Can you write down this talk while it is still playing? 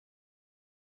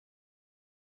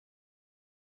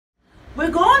We're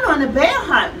going on a bear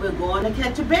hunt. We're going to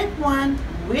catch a big one.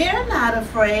 We're not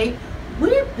afraid.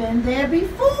 We've been there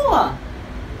before.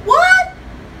 What?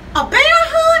 A bear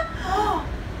hunt?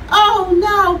 Oh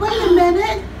no, wait a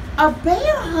minute. A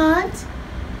bear hunt?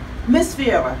 Miss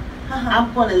Vera,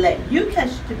 I'm going to let you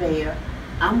catch the bear.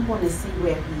 I'm going to see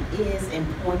where he is and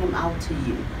point him out to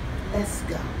you. Let's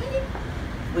go.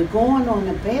 We're going on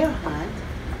a bear hunt.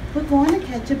 We're going to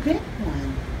catch a big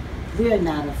one. We're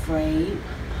not afraid.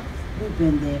 We've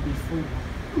been there before.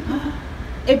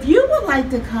 If you would like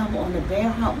to come on a bear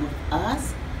hunt with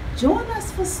us, join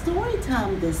us for story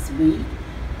time this week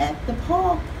at the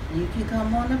park. You can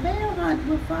come on a bear hunt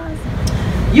with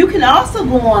us. You can also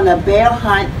go on a bear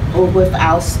hunt or with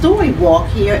our story walk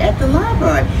here at the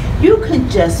library. You can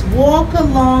just walk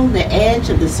along the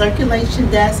edge of the circulation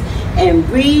desk and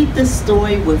read the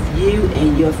story with you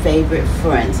and your favorite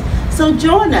friends. So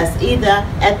join us either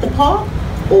at the park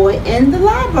or in the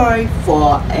library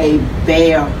for a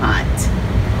bear hunt.